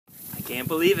Can't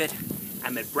believe it.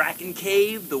 I'm at Bracken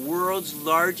Cave, the world's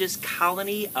largest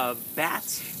colony of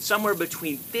bats. Somewhere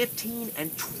between 15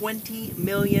 and 20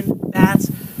 million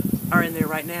bats are in there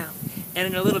right now. And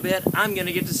in a little bit, I'm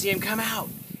gonna get to see them come out.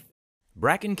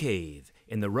 Bracken Cave,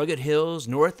 in the rugged hills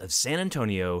north of San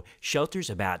Antonio, shelters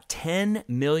about 10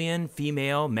 million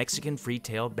female Mexican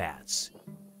free-tailed bats.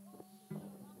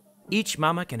 Each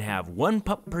mama can have one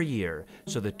pup per year,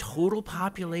 so the total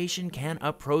population can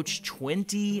approach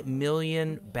 20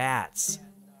 million bats.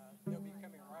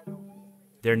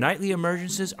 Their nightly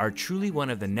emergences are truly one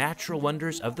of the natural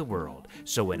wonders of the world,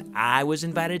 so when I was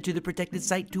invited to the protected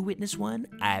site to witness one,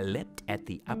 I leapt at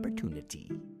the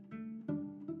opportunity.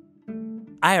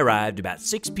 I arrived about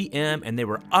 6 p.m. and there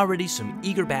were already some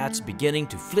eager bats beginning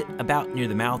to flit about near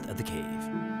the mouth of the cave.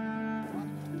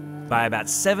 By about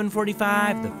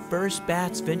 7:45, the first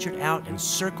bats ventured out and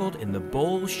circled in the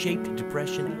bowl-shaped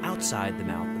depression outside the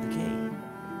mouth of the cave.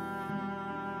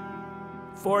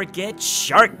 Forget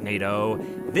Sharknado,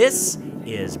 this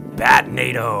is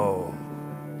Batnado.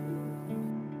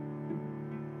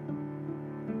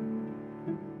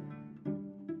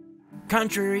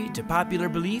 Contrary to popular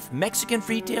belief, Mexican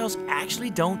freetails actually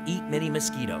don't eat many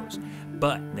mosquitoes,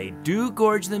 but they do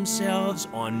gorge themselves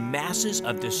on masses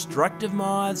of destructive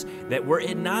moths that, were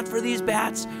it not for these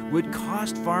bats, would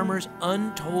cost farmers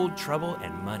untold trouble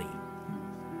and money.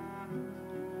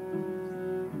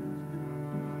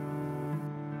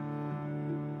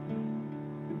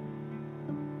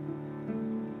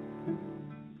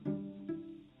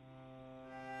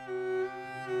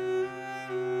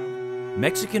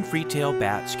 Mexican free-tailed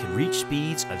bats can reach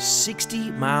speeds of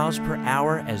 60 miles per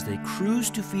hour as they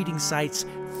cruise to feeding sites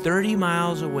 30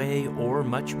 miles away or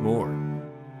much more.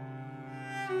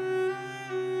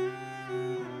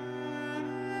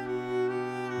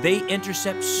 They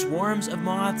intercept swarms of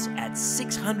moths at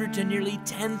 600 to nearly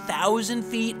 10,000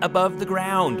 feet above the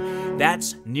ground.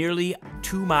 That's nearly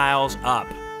 2 miles up.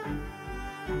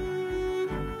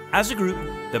 As a group,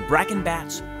 the Bracken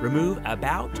bats remove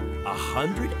about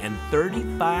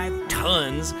 135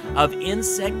 tons of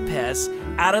insect pests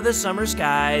out of the summer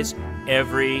skies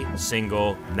every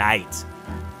single night.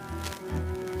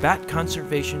 Bat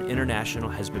Conservation International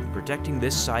has been protecting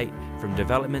this site from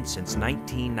development since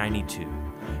 1992.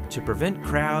 To prevent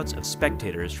crowds of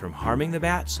spectators from harming the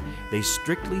bats, they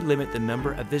strictly limit the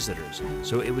number of visitors,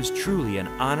 so it was truly an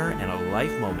honor and a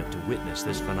life moment to witness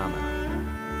this phenomenon.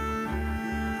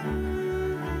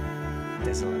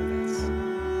 That's a lot of bats.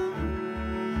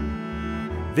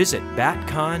 Visit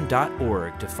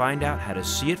batcon.org to find out how to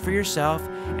see it for yourself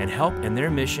and help in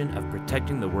their mission of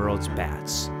protecting the world's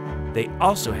bats. They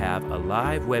also have a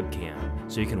live webcam,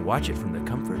 so you can watch it from the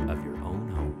comfort of your own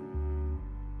home.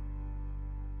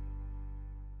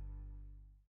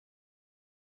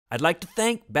 I'd like to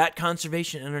thank Bat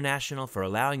Conservation International for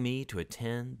allowing me to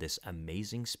attend this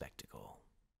amazing spectacle.